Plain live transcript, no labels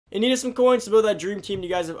And needed some coins to build that dream team you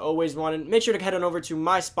guys have always wanted. Make sure to head on over to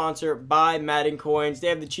my sponsor, Buy Madden Coins. They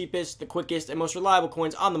have the cheapest, the quickest, and most reliable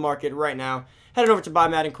coins on the market right now. Head on over to Buy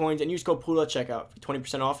Madden Coins and use code Poodle at checkout for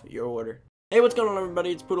 20% off your order. Hey, what's going on,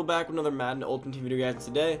 everybody? It's Poodle back with another Madden Ultimate Team video, guys.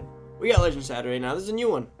 Today, we got Legend Saturday. Now, this is a new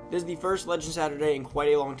one. This is the first Legend Saturday in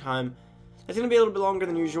quite a long time. It's going to be a little bit longer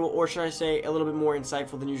than usual, or should I say a little bit more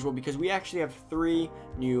insightful than usual, because we actually have 3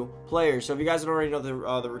 new players. So if you guys don't already know,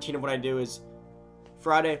 the routine of what I do is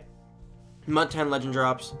Friday, Mud 10 Legend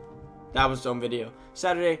drops. That was its own video.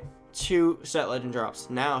 Saturday, 2 set Legend drops.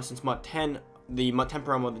 Now, since Mud 10, the Mud 10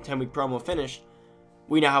 promo, the 10-week promo finished,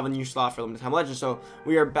 we now have a new slot for limited time Legends. So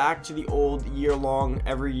we are back to the old year-long,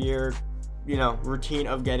 every year, routine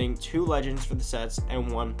of getting 2 Legends for the sets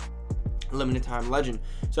and 1 limited time Legend.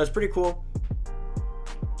 So that's pretty cool.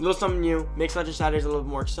 A little something new. Makes Legend Saturdays a little bit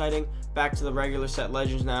more exciting. Back to the regular set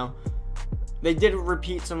Legends now. They did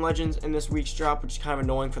repeat some Legends in this week's drop, which is kind of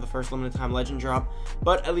annoying for the first limited time Legend drop.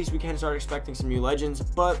 But at least we can start expecting some new Legends.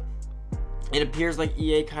 But it appears like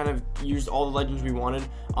EA kind of used all the Legends we wanted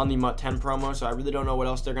on the MUT 10 promo. So I really don't know what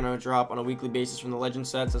else they're going to drop on a weekly basis from the Legend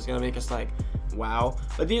sets that's going to make us like, wow.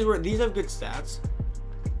 But these have good stats.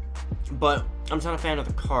 But I'm just not a fan of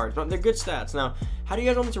the cards. But they're good stats. Now, how do you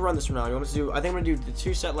guys want me to run this from now? You want me to do, I think I'm going to do the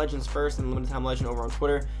 2 set Legends first and the limited time Legend over on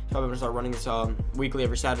Twitter. So I'm going to start running this weekly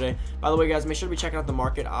every Saturday. By the way, guys, make sure to be checking out the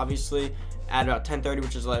market. Obviously, at about 10:30,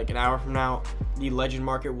 which is like an hour from now, the Legend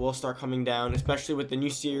market will start coming down, especially with the new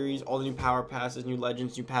series, all the new power passes, new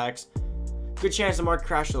Legends, new packs. Good chance the market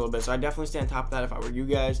crashed a little bit, so I definitely stay on top of that if I were you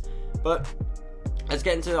guys. But let's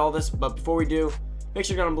get into all this. But before we do, make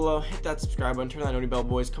sure to go down below, hit that subscribe button, turn that noty bell,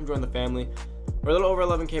 boys. Come join the family. We're a little over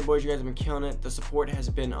 11K, boys. You guys have been killing it. The support has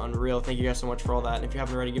been unreal. Thank you guys so much for all that. And if you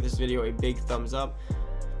haven't already, give this video a big thumbs up.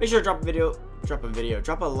 Make sure to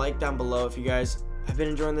drop a like down below if you guys have been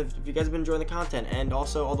enjoying the content, and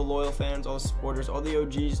also all the loyal fans, all the supporters, all the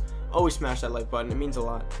OGs. Always smash that like button. It means a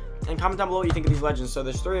lot. And comment down below what you think of these Legends. So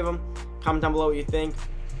there's 3 of them. Comment down below what you think.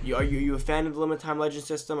 Are you a fan of the limited time Legend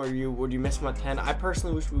system, or would you miss MUT 10? I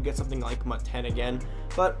personally wish we would get something like MUT 10 again,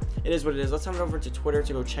 but it is what it is. Let's head over to Twitter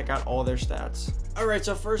to go check out all their stats. Alright,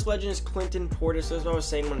 so first Legend is Clinton Portis. That's what I was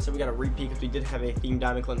saying when I said we got a repeat, because we did have a Theme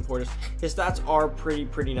Diamond Clinton Portis. His stats are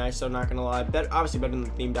pretty nice, so not gonna lie. Obviously better than the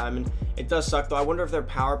Theme Diamond. It does suck though. I wonder if their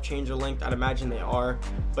power-up chains are linked. I'd imagine they are,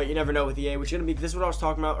 but you never know with EA. Which is gonna be, this is what I was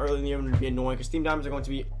talking about earlier in the year, going to be annoying, because Theme Diamonds are going to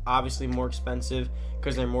be obviously more expensive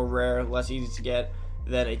because they're more rare, less easy to get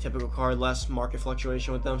than a typical card, less market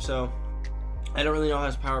fluctuation with them. So I don't really know how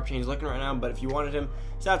his power up change is looking right now, but if you wanted him,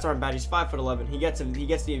 stats aren't bad. He's 5'11". He gets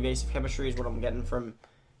the evasive chemistry is what I'm getting from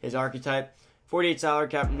his archetype. 48 salary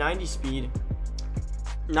cap, 90 speed,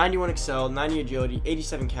 91 excel, 90 agility,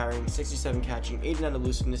 87 carrying, 67 catching, 89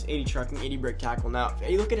 elusiveness, 80 trucking, 80 break tackle. Now if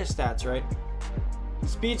you look at his stats, right, the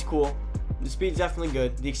speed's cool. The speed's definitely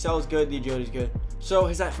good. The excel is good. The agility is good.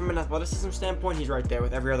 So from an athleticism standpoint, he's right there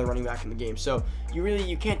with every other running back in the game. So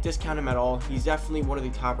you can't discount him at all. He's definitely one of the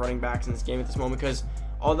top running backs in this game at this moment, because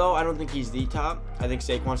although I don't think he's the top, I think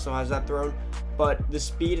Saquon still has that throne. But the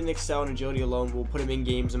speed and excel and agility alone will put him in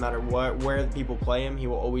games no matter where the people play him. He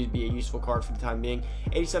will always be a useful card for the time being.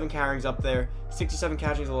 87 carrying's up there. 67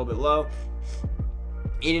 catching is a little bit low.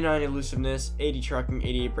 89 elusiveness, 80 trucking,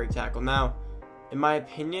 88 break tackle. Now, in my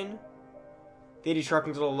opinion, the 80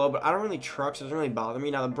 trucking's a little low, but I don't really truck, so it doesn't really bother me.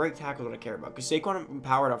 Now, the break tackle is what I care about, because Saquon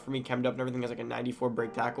powered up for me, chemmed up and everything, has like a 94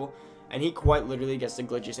 break tackle, and he quite literally gets the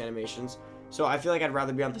glitchiest animations. So I feel like I'd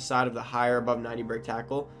rather be on the side of the higher, above 90 break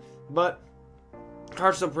tackle. But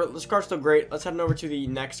this card's still great. Let's head over to the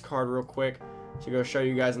next card real quick to go show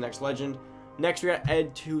you guys the next Legend. Next, we got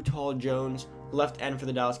Ed Too Tall Jones, left end for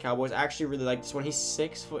the Dallas Cowboys. I actually really like this one. He's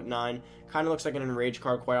 6'9", kind of looks like an enraged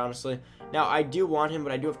card, quite honestly. Now, I do want him,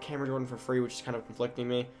 but I do have Cameron Jordan for free, which is kind of conflicting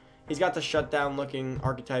me. He's got the shutdown looking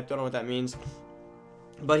archetype, don't know what that means.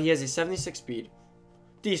 But he has a 76 speed,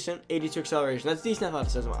 decent, 82 acceleration. That's decent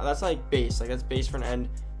athleticism. That's like base, that's base for an end.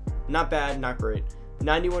 Not bad, not great.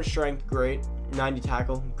 91 strength, great. 90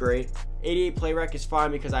 tackle, great. 88 play rec is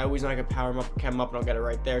fine, because I always know I can power him up, chem him up, and I'll get it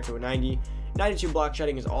right there to a 90. 92 block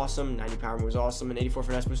shedding is awesome, 90 power move is awesome, and 84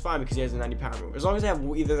 finesse move is fine because he has a 90 power move. As long as I have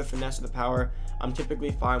either the finesse or the power, I'm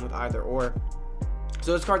typically fine with either or.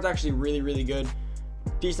 So this card's actually really good.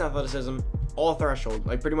 Decent athleticism, all threshold.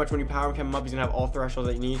 Like pretty much when you power him, chem him up, he's gonna have all thresholds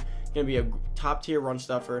that you need. He's gonna be a top tier run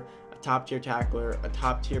stuffer, a top tier tackler, a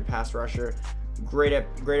top tier pass rusher. Great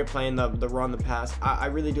at playing the run, the pass. I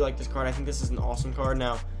really do like this card. I think this is an awesome card.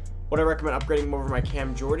 Now, would I recommend upgrading him over my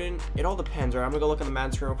Cam Jordan? It all depends, right? I'm gonna go look on the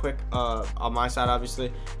Madden screen real quick, on my side, obviously.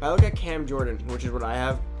 If I look at Cam Jordan, which is what I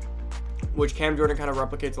have, which Cam Jordan kind of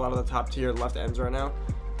replicates a lot of the top tier left ends right now.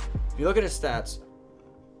 If you look at his stats,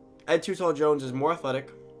 Ed Too Tall Jones is more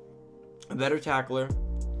athletic, a better tackler,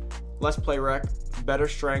 less play rec, better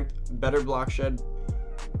strength, better block shed.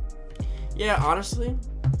 Yeah, honestly,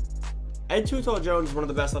 Ed Too Tall Jones is one of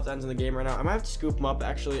the best left ends in the game right now. I might have to scoop him up,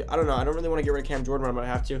 actually. I don't know. I don't really want to get rid of Cam Jordan, but I might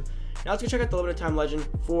have to. Now let's go check out the limited time legend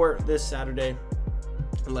for this Saturday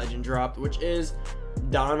legend dropped, which is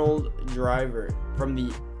Donald Driver from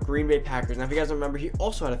the Green Bay Packers. Now, if you guys remember, he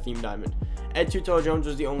also had a theme diamond. Ed Too Tall Jones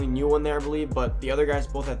was the only new one there, I believe, but the other guys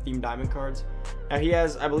both had theme diamond cards. Now, he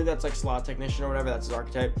has, I believe that's like slot technician or whatever. That's his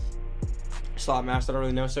archetype. Slot master, I don't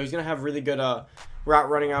really know. So he's going to have really good route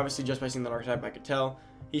running, obviously, just by seeing that archetype, I could tell.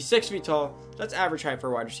 He's 6 feet tall. That's average height for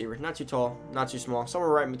a wide receiver. Not too tall, not too small. Somewhere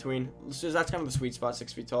right in between. So that's kind of the sweet spot,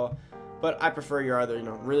 6 feet tall. But I prefer you're either, you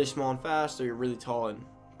know, really small and fast, or you're really tall and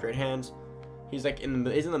great hands. He's like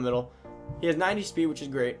he's in the middle. He has 90 speed, which is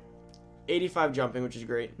great. 85 jumping, which is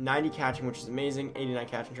great. 90 catching, which is amazing. 89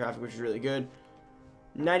 catching traffic, which is really good.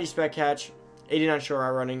 90 spec catch. 89 short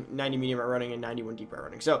route running. 90 medium route running, and 91 deep route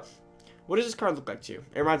running. So, what does this card look like to you?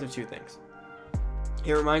 It reminds me of two things.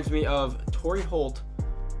 It reminds me of Torry Holt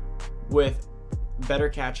with better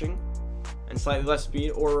catching and slightly less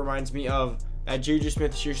speed, or it reminds me of that Juju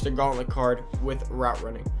Smith-Schuster gauntlet card with route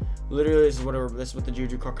running. Literally, this is what the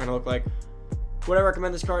Juju card kind of look like. Would I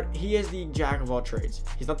recommend this card? He is the jack of all trades.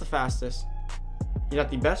 He's not the fastest. He's not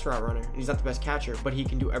the best route runner. And he's not the best catcher, but he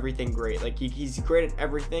can do everything great. Like he's great at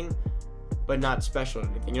everything, but not special at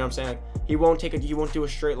anything. You know what I'm saying? Like, he won't do a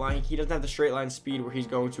straight line. He doesn't have the straight line speed where he's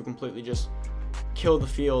going to completely just kill the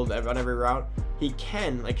field on every route. He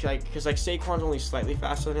can, because Saquon's only slightly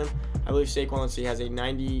faster than him. I believe Saquon, let's see, has a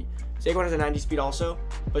 90. Saquon has a 90 speed also,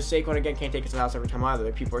 but Saquon again can't take it to the house every time either.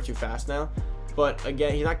 Like, people are too fast now. But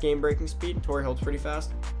again, he's not game-breaking speed. Torry Holt's pretty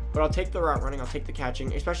fast. But I'll take the route running. I'll take the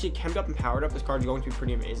catching. Especially chemmed up and powered up. This card's going to be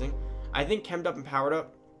pretty amazing. I think chemmed up and powered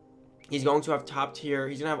up, he's going to have top tier.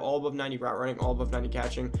 He's going to have all above 90 route running, all above 90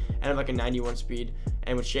 catching, and have like a 91 speed.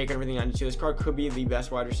 And with shake and everything 92, this card could be the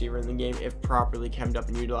best wide receiver in the game if properly chemmed up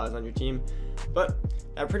and utilized on your team. But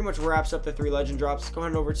that pretty much wraps up the 3 legend drops. Let's go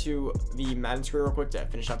ahead and over to the Madden screen real quick to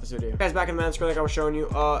finish out this video. Guys, back in the Madden screen like I was showing you,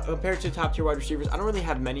 compared to top tier wide receivers, I don't really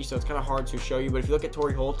have many, so it's kind of hard to show you. But if you look at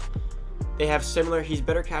Torry Holt, they have similar. He's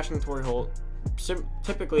better catching than Torry Holt.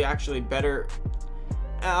 Typically, actually better.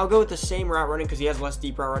 I'll go with the same route running because he has less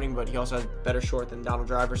deep route running, but he also has better short than Donald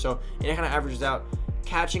Driver. So it kind of averages out.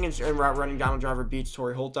 Catching and route running, Donald Driver beats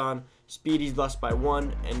Torry Holt on. Speed, he's less by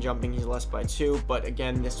 1, and jumping, he's less by 2. But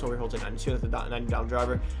again, this Torry Holt at 92, that's the 90 Donald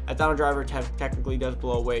Driver. At Donald Driver, technically does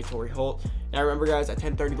blow away Torry Holt. Now remember, guys, at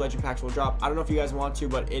 10:30, legend packs will drop. I don't know if you guys want to,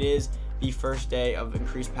 but it is the first day of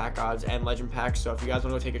increased pack odds and legend packs. So if you guys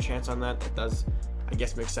want to take a chance on that, that does, I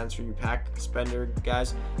guess, make sense for you pack spender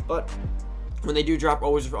guys. But when they do drop,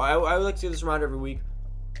 always, I would like to do this reminder every week,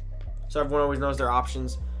 so everyone always knows their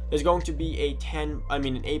options. There's going to be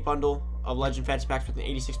an 8 bundle of legend fantasy packs with an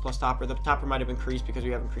 86 plus topper. The topper might have increased because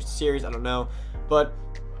we have increased the series, I don't know. But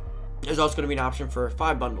there's also going to be an option for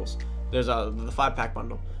 5 bundles. There's the 5-pack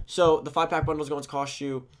bundle. So the 5-pack bundle is going to cost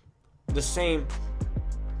you the same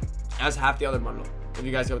as half the other bundle, if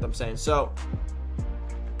you guys get what I'm saying. So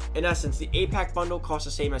in essence, the 8-pack bundle costs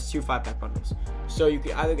the same as 2 5-pack bundles. So you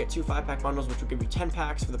could either get 2 5-pack bundles, which will give you 10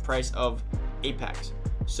 packs for the price of 8 packs.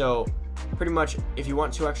 So pretty much, if you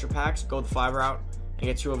want 2 extra packs, go the 5 route and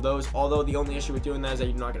get 2 of those. Although the only issue with doing that is that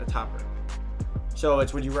you do not get a topper. So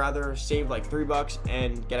it's, would you rather save like $3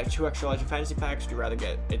 and get 2 extra legend fantasy packs? Would you rather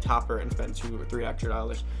get a topper and spend $2 or $3 extra?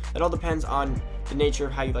 It all depends on the nature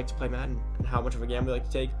of how you like to play Madden and how much of a gamble you like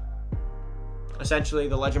to take. Essentially,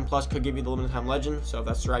 the Legend Plus could give you the limited time Legend, so if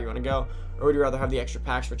that's the route you want to go, or would you rather have the extra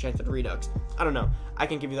packs for chance at Redux? I don't know. I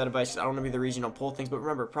can't give you that advice because I don't want to be the reason I'll pull things, but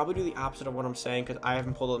remember, probably do the opposite of what I'm saying because I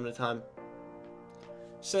haven't pulled a limited time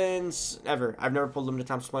since ever. I've never pulled limited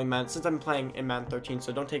time since playing Madden, since I've been playing in Madden 13,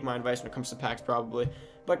 so don't take my advice when it comes to packs probably.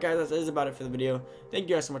 But guys, that is about it for the video. Thank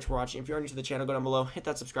you guys so much for watching. If you're new to the channel, go down below, hit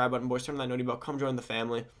that subscribe button, boys, turn on that noty bell, come join the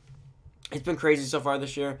family. It's been crazy so far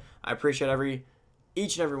this year. I appreciate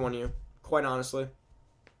each and every one of you, quite honestly.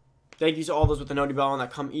 Thank you to all those with the noty bell and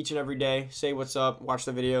that come each and every day, say what's up, watch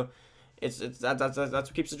the video. That's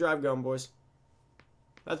what keeps the drive going, boys.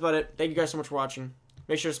 That's about it. Thank you guys so much for watching.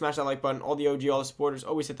 Make sure to smash that like button. All the OG, all the supporters,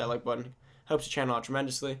 always hit that like button. Helps the channel out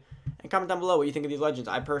tremendously. And comment down below what you think of these legends.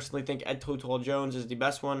 I personally think Ed Too Tall Jones is the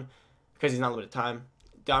best one because he's not limited time.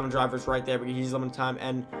 Donald Driver's right there because he's limited time.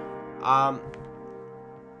 And I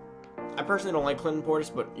personally don't like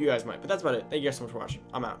Portis, but you guys might. But that's about it. Thank you guys so much for watching.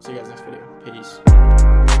 I'm out. See you guys next video.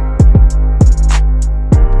 Peace.